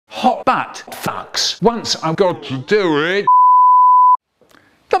hot butt fucks. Once I've got to do it.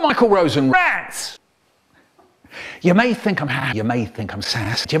 The Michael Rosen rats. You may think I'm happy, you may think I'm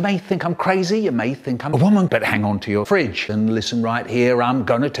sass, you may think I'm crazy, you may think I'm a woman, but hang on to your fridge and listen right here. I'm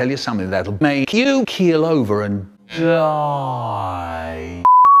gonna tell you something that'll make you keel over and die.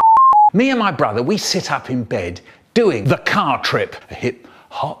 Me and my brother, we sit up in bed doing the car trip. A hip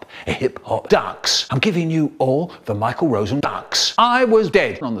hop, ducks. I'm giving you all the Michael Rosen ducks. I was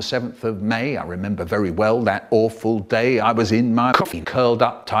dead on the 7th of May. I remember very well that awful day. I was in my coffin, curled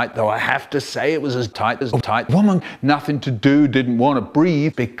up tight, though I have to say it was as tight as a tight woman. Nothing to do, didn't want to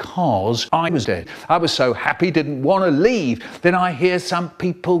breathe because I was dead. I was so happy, didn't want to leave. Then I hear some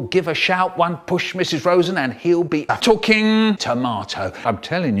people give a shout, one push Mrs. Rosen and he'll be a talking tomato. I'm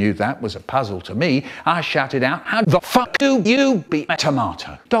telling you, that was a puzzle to me. I shouted out, how the fuck do you be a tomato?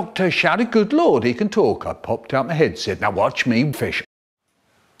 Doctor shouted, good Lord, he can talk. I popped out my head, said, now watch me fish.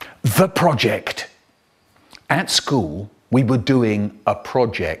 The project. At school, we were doing a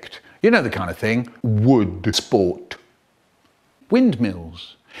project. You know the kind of thing, wood sport.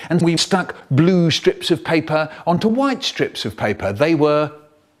 Windmills. And we stuck blue strips of paper onto white strips of paper. They were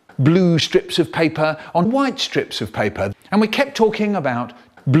blue strips of paper on white strips of paper. And we kept talking about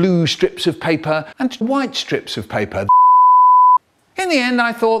blue strips of paper and white strips of paper. In the end,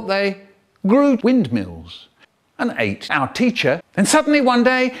 I thought they grew windmills and ate our teacher. And suddenly one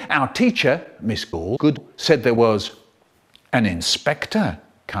day, our teacher, Miss Good, said there was an inspector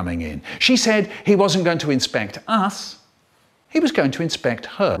coming in. She said he wasn't going to inspect us, he was going to inspect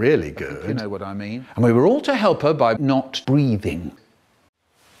her. Really good. You know what I mean? And we were all to help her by not breathing.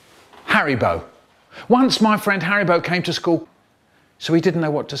 Haribo. Once my friend Haribo came to school, so he didn't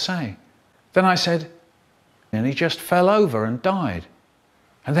know what to say. Then I said, and he just fell over and died.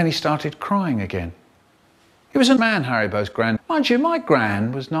 And then he started crying again. He was a man, Haribo's gran. Mind you, my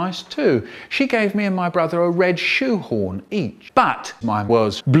gran was nice too. She gave me and my brother a red shoehorn each. But mine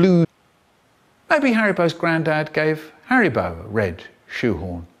was blue. Maybe Haribo's granddad gave Haribo a red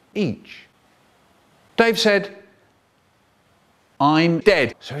shoehorn each. Dave said, I'm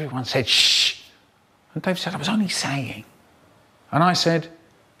dead. So everyone said, shh. And Dave said, I was only saying. And I said,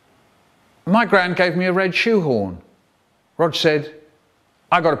 my gran gave me a red shoehorn. Rog said,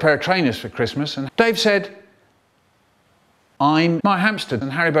 I got a pair of trainers for Christmas. And Dave said, I'm my hamster. And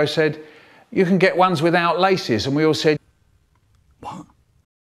Haribo said, you can get ones without laces. And we all said, what?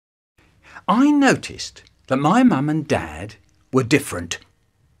 I noticed that my mum and dad were different.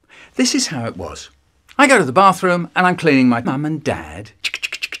 This is how it was. I go to the bathroom and I'm cleaning my mum and dad.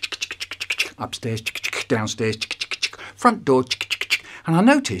 Upstairs, downstairs, front door. And I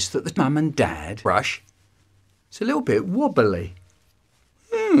noticed that the mum and dad brush is a little bit wobbly.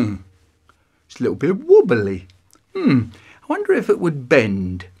 It's a little bit wobbly. I wonder if it would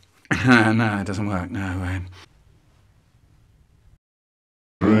bend. No, it doesn't work, no.